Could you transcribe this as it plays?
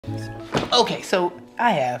Okay, so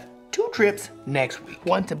I have 2 trips next week.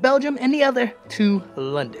 One to Belgium and the other to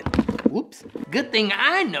London. Whoops. Good thing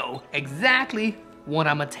I know exactly what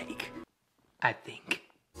I'm gonna take. I think.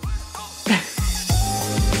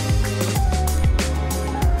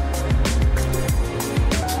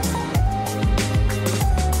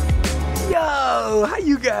 Yo, how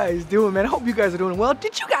you guys doing, man? I hope you guys are doing well.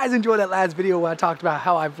 Did you guys enjoy that last video where I talked about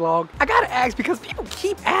how I vlog? I gotta ask because people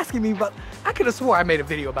keep asking me, but I could have swore I made a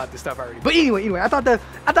video about this stuff already. But anyway, I thought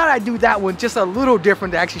I'd do that one just a little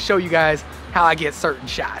different to actually show you guys how I get certain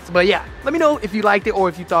shots. But yeah, let me know if you liked it or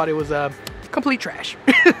if you thought it was complete trash.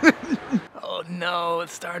 Oh no,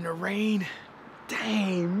 it's starting to rain.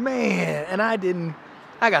 Dang, man. And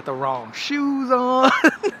I got the wrong shoes on,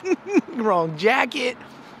 wrong jacket.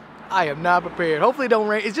 I am not prepared. Hopefully it don't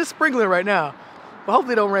rain. It's just sprinkling right now, but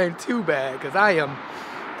hopefully it don't rain too bad because I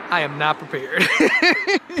am not prepared.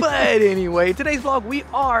 But anyway, today's vlog, we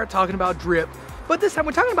are talking about drip, but this time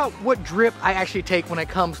we're talking about what drip I actually take when it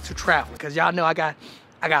comes to traveling, because y'all know I got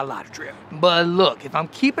a lot of drip. But look, if I'm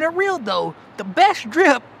keeping it real though, the best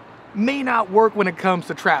drip may not work when it comes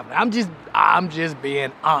to traveling. I'm just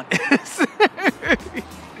being honest.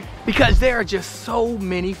 Because there are just so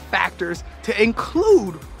many factors to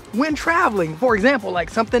include when traveling. For example, like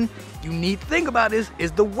something you need to think about is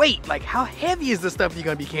the weight. Like how heavy is the stuff you're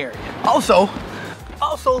gonna be carrying? Also,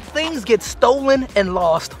 things get stolen and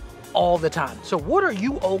lost all the time. So what are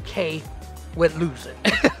you okay with losing?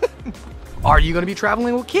 Are you gonna be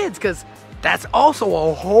traveling with kids? Because that's also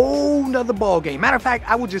a whole nother ball game. Matter of fact,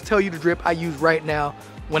 I will just tell you the drip I use right now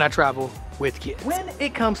when I travel with kids. When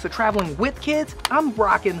it comes to traveling with kids, I'm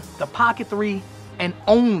rocking the Pocket 3 and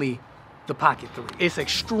only the Pocket 3. It's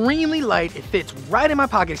extremely light. It fits right in my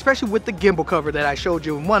pocket, especially with the gimbal cover that I showed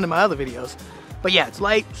you in one of my other videos. But yeah, it's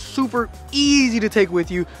light, super easy to take with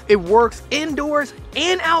you. It works indoors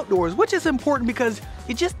and outdoors, which is important because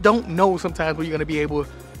you just don't know sometimes when you're gonna be able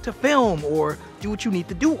to film or do what you need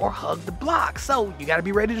to do or hug the block. So you gotta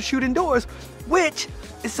be ready to shoot indoors, which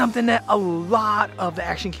is something that a lot of the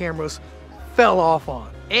action cameras fell off on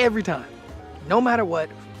every time. No matter what,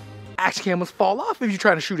 action cameras fall off if you're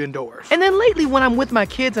trying to shoot indoors. And then lately when I'm with my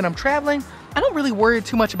kids and I'm traveling, I don't really worry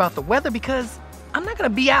too much about the weather because I'm not gonna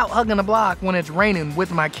be out hugging the block when it's raining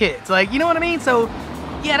with my kids. Like, you know what I mean? So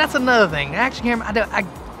yeah, that's another thing. The action camera,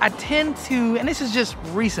 I tend to, and this is just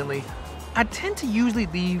recently, I tend to usually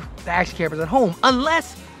leave the action cameras at home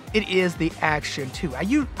unless it is the Action 2.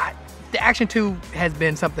 The Action 2 has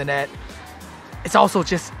been something that it's also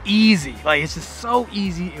just easy. Like it's just so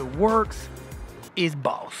easy, it works. Is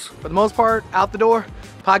boss. For the most part, out the door,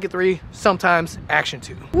 Pocket 3, sometimes Action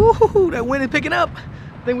 2. Woohoo, that wind is picking up.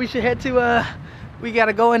 I think we should head to, we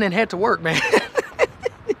gotta go in and head to work, man.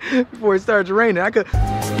 Before it starts raining.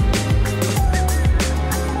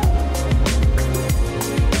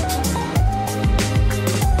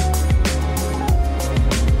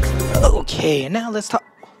 Okay, and now let's talk.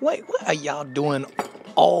 Wait, what are y'all doing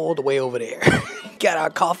all the way over there? Got our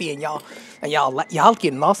coffee and y'all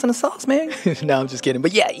getting lost in the sauce, man? No, I'm just kidding.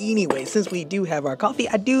 But yeah, anyway, since we do have our coffee,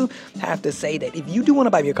 I do have to say that if you do want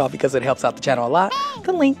to buy me a coffee because it helps out the channel a lot,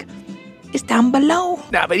 the link is down below.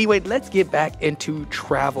 Nah, but anyway, let's get back into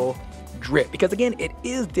travel drip. Because again, it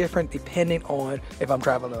is different depending on if I'm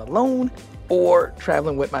traveling alone or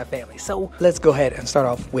traveling with my family. So let's go ahead and start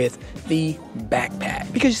off with the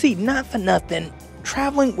backpack. Because you see, not for nothing,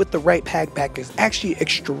 traveling with the right backpack is actually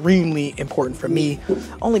extremely important for me,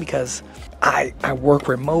 only because I work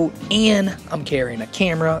remote and I'm carrying a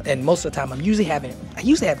camera, and most of the time I usually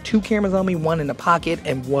have 2 cameras on me, one in the pocket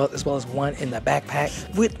and as well as one in the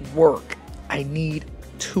backpack. With work, I need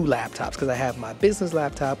 2 laptops because I have my business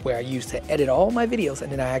laptop where I use to edit all my videos,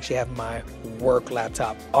 and then I actually have my work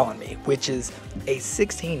laptop on me, which is a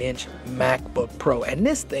 16-inch MacBook Pro. And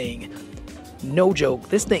this thing, no joke,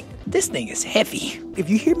 this thing is heavy. If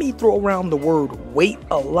you hear me throw around the word weight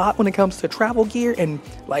a lot when it comes to travel gear and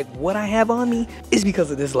like what I have on me, is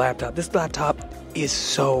because of this laptop. This laptop is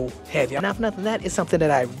so heavy. Not for nothing, that is something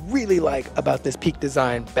that I really like about this Peak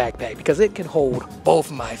Design backpack, because it can hold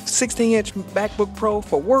both my 16-inch MacBook Pro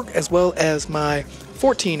for work as well as my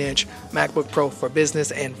 14-inch MacBook Pro for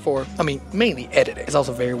business and for, mainly editing. It's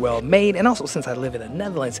also very well made, and also since I live in the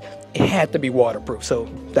Netherlands, it had to be waterproof. So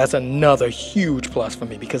that's another huge plus for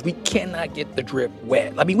me, because we cannot get the drip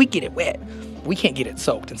wet. We get it wet, we can't get it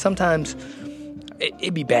soaked, and sometimes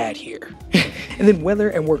it'd be bad here. And then weather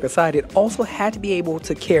and work aside, it also had to be able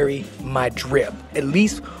to carry my drip. At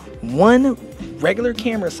least one regular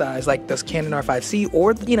camera size like this Canon R5C,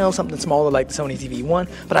 or something smaller like the Sony ZV-1,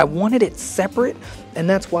 but I wanted it separate, and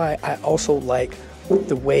that's why I also like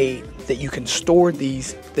the way that you can store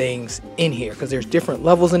these things in here because there's different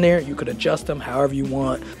levels in there. You could adjust them however you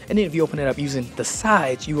want. And then if you open it up using the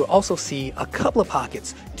sides, you will also see a couple of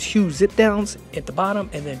pockets, 2 zip downs at the bottom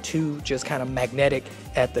and then 2 just kind of magnetic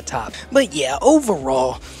at the top. But yeah,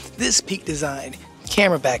 overall, this Peak Design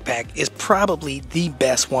camera backpack is probably the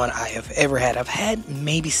best one I have ever had. I've had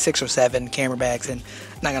maybe 6 or 7 camera bags, and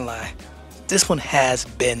not gonna lie, this one has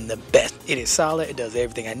been the best. It is solid, it does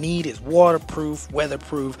everything I need, it's waterproof,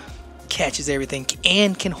 weatherproof, catches everything,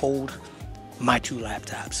 and can hold my 2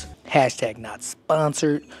 laptops. Hashtag not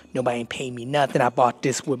sponsored, nobody ain't paying me nothing. I bought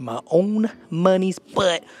this with my own monies,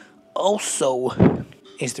 but also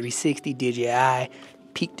it's 360 DJI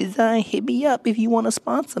Peak Design. Hit me up if you want to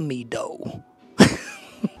sponsor me though.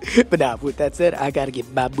 But now, with that said, I gotta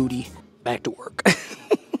get my booty back to work.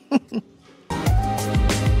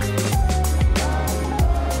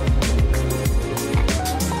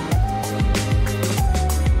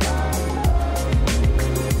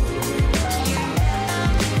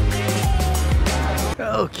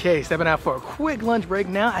 Okay, stepping out for a quick lunch break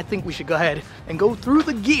now. I think we should go ahead and go through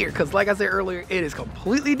the gear because like I said earlier, it is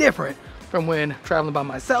completely different from when traveling by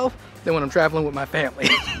myself than when I'm traveling with my family.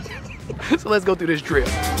 So let's go through this drill.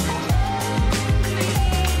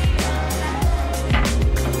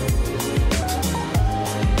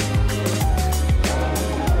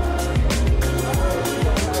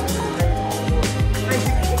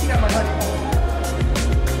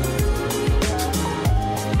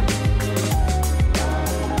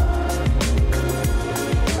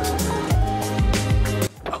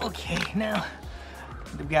 Now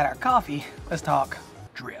we've got our coffee, let's talk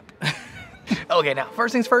drip. Okay, now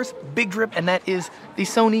first things first, big drip, and that is the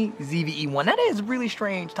Sony ZV-E1. That is really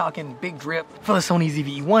strange talking big drip for the Sony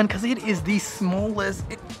ZV-E1 because it is the smallest,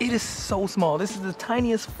 it is so small. This is the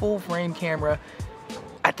tiniest full frame camera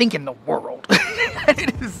I think in the world.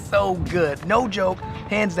 It is so good, no joke,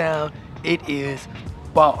 hands down, it is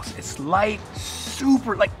boss. It's light,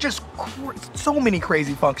 super, like just so many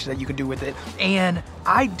crazy functions that you can do with it. And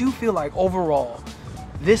I do feel like overall,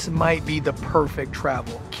 this might be the perfect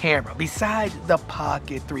travel camera besides the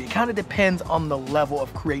Pocket 3. It kind of depends on the level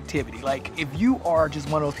of creativity. Like if you are just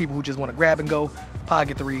one of those people who just want to grab and go,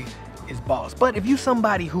 Pocket 3 is boss. But if you're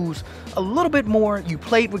somebody who's a little bit more, you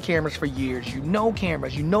played with cameras for years, you know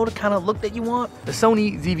cameras, you know the kind of look that you want, the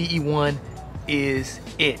Sony ZV-E1 is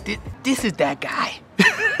it. This is that guy.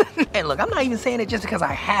 And look, I'm not even saying it just because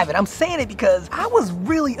I have it. I'm saying it because I was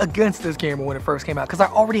really against this camera when it first came out because I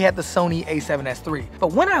already had the Sony a7S III.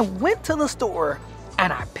 But when I went to the store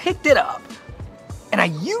and I picked it up and I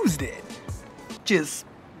used it, just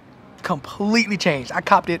completely changed. I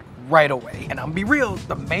copped it right away. And I'm gonna be real,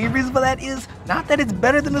 the main reason for that is not that it's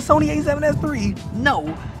better than the Sony a7S III.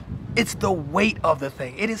 No, it's the weight of the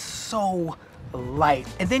thing. It is so light.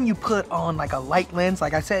 And then you put on like a light lens,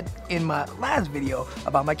 like I said in my last video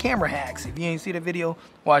about my camera hacks. If you ain't see the video,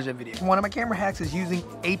 watch that video. One of my camera hacks is using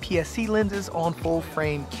APS-C lenses on full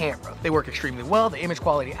frame camera. They work extremely well. The image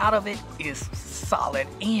quality out of it is solid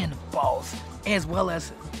and boss, as well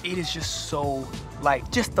as it is just so light.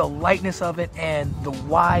 Just the lightness of it and the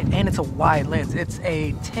wide, and it's a wide lens. It's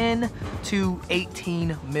a 10 to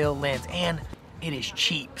 18 mil lens and it is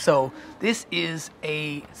cheap. So this is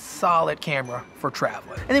a solid camera for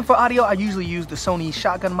traveling. And then for audio, I usually use the Sony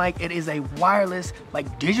shotgun mic. It is a wireless,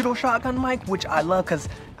 like digital shotgun mic, which I love because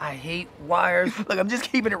I hate wires. Look, I'm just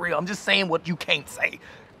keeping it real. I'm just saying what you can't say.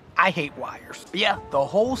 I hate wires. But yeah, the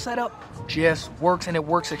whole setup just works and it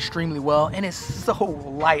works extremely well and it's so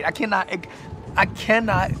light. I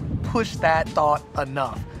cannot push that thought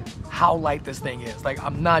enough. How light this thing is. Like,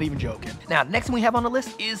 I'm not even joking. Now, next thing we have on the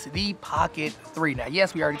list is the Pocket 3. Now,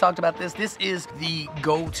 yes, we already talked about this. This is the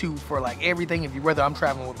go-to for like everything. Whether I'm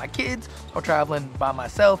traveling with my kids or traveling by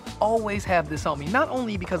myself, always have this on me. Not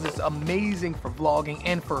only because it's amazing for vlogging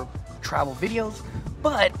and for travel videos,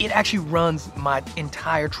 but it actually runs my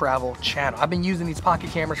entire travel channel. I've been using these Pocket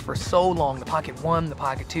cameras for so long, the Pocket 1, the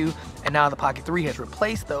Pocket 2, and now the Pocket 3 has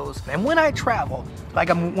replaced those. And when I travel,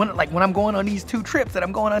 when I'm going on these 2 trips that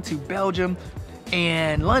I'm going on to Belgium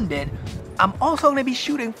and London, I'm also gonna be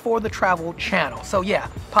shooting for the travel channel. So yeah,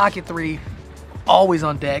 Pocket 3, always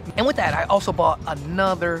on deck. And with that, I also bought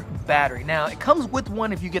another battery. Now, it comes with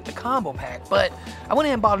one if you get the combo pack, but I went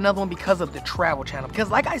ahead and bought another one because of the travel channel. Because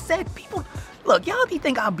like I said, people, look, y'all be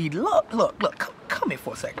think I'll be, look, come here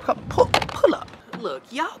for a second. Pull up. look,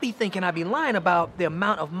 y'all be thinking I be lying about the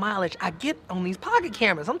amount of mileage I get on these pocket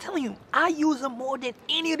cameras. I'm telling you, I use them more than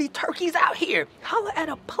any of these turkeys out here. Holla at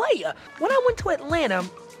a player. When I went to Atlanta,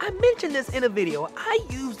 I mentioned this in a video. I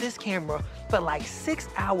used this camera for like 6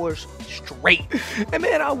 hours straight. And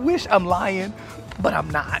man, I wish I'm lying, but I'm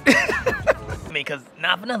not. I mean, cause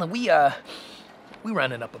not for nothing, we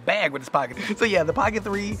running up a bag with this Pocket. So yeah, the Pocket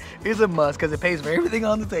 3 is a must because it pays for everything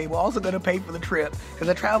on the table. Also gonna pay for the trip because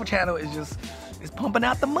the travel channel is pumping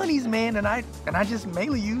out the monies, man. And I just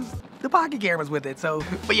mainly use the Pocket cameras with it. So,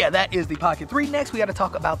 but yeah, that is the Pocket 3. Next, we got to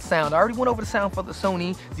talk about sound. I already went over the sound for the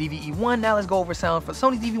Sony ZV-E1. Now let's go over sound for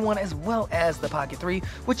Sony ZV-1 as well as the Pocket 3,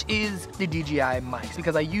 which is the DJI mics,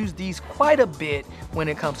 because I use these quite a bit when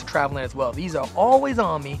it comes to traveling as well. These are always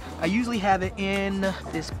on me. I usually have it in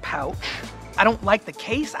this pouch. I don't like the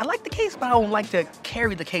case. I like the case, but I don't like to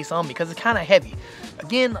carry the case on me because it's kind of heavy.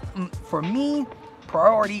 Again, for me,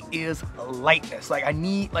 priority is lightness. Like I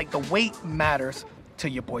need, like the weight matters to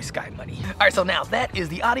your boy Sky Money. All right, so now that is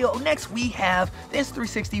the audio. Next, we have this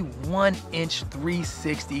 360 1-inch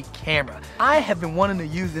 360 camera. I have been wanting to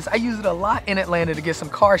use this. I use it a lot in Atlanta to get some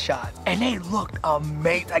car shots, and they looked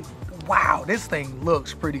amazing. Like, wow, this thing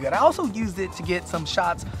looks pretty good. I also used it to get some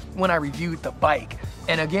shots when I reviewed the bike.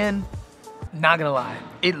 And again, not gonna lie,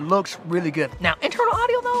 it looks really good. Now, internal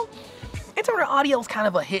audio though, internal audio is kind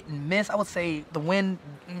of a hit and miss. I would say the wind,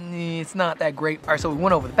 it's not that great. All right, so we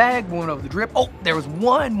went over the bag, we went over the drip. Oh, there was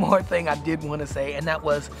one more thing I did want to say, and that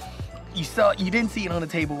was, you didn't see it on the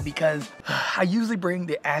table because I usually bring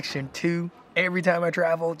the Action 2 every time I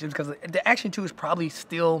travel, just because the Action 2 is probably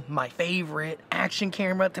still my favorite action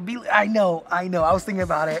camera to be. I know, I was thinking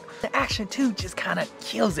about it. The Action 2 just kind of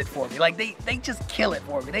kills it for me. Like they just kill it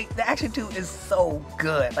for me. The Action 2 is so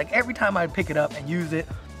good. Like every time I pick it up and use it,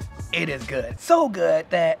 it is good. So good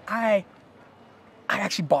that I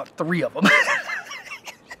actually bought 3 of them.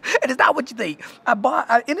 And it's not what you think.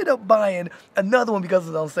 I ended up buying another one because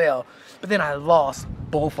it was on sale, but then I lost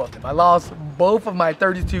both of them. I lost both of my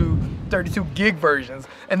 32 gig versions,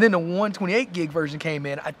 and then the 128 gig version came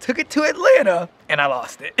in. I took it to Atlanta and I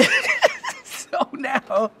lost it. So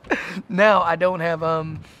now I don't have,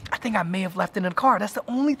 I think I may have left it in the car. That's the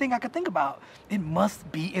only thing I could think about. It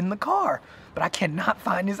must be in the car, but I cannot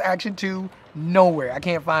find this Action 2 nowhere. I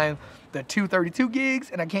can't find the 232 gigs,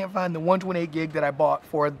 and I can't find the 128 gig that I bought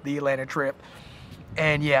for the Atlanta trip.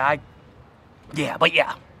 And yeah,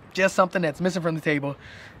 just something that's missing from the table,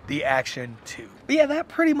 the Action 2. But yeah, that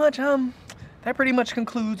pretty much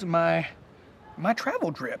concludes my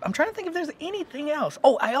travel trip. I'm trying to think if there's anything else.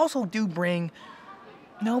 Oh, I also do bring,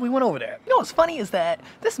 no, we went over that. You know what's funny is that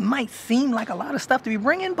this might seem like a lot of stuff to be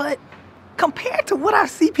bringing, but compared to what I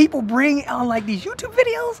see people bring on like these YouTube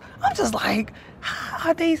videos, I'm just like, how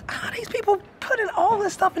are these people putting all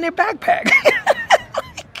this stuff in their backpack?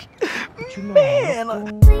 Like, man.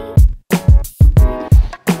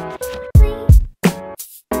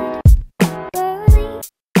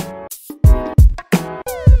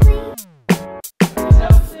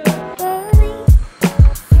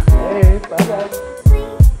 Hey, bye guys.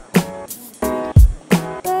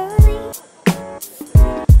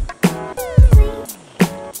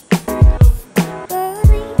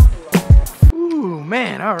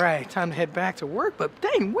 Man, all right, time to head back to work, but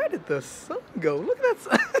dang, where did the sun go? Look at that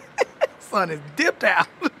sun. Sun is dipped out.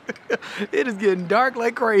 It is getting dark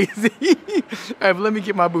like crazy. All right, but let me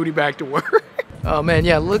get my booty back to work. Oh man,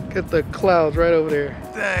 yeah, look at the clouds right over there.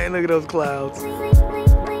 Dang, look at those clouds.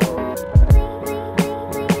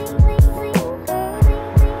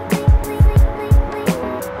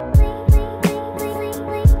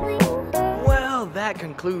 That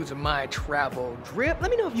concludes my travel trip.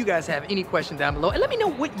 Let me know if you guys have any questions down below, and let me know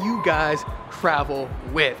what you guys travel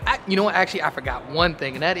with. You know what, actually I forgot one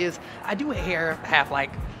thing, and that is I do have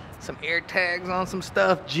like some air tags on some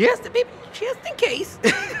stuff just in case.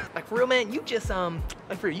 Like for real, man, you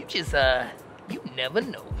never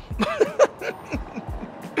know.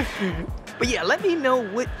 But yeah, let me know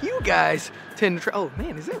what you guys tend to oh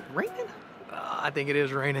man, is it raining? I think it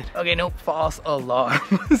is raining. Okay, no, false alarm.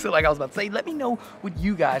 So like I was about to say, let me know what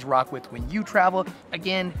you guys rock with when you travel.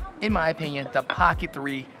 Again, in my opinion, the Pocket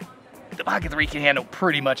 3 can handle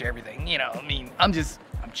pretty much everything. You know, I mean, I'm just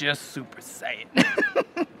super saiyan.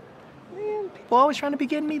 Man, people always trying to be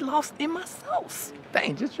getting me lost in my sauce.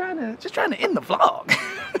 Dang, just trying to end the vlog.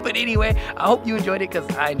 But anyway, I hope you enjoyed it because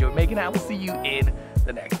I enjoyed making it. I will see you in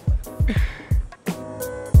the next one.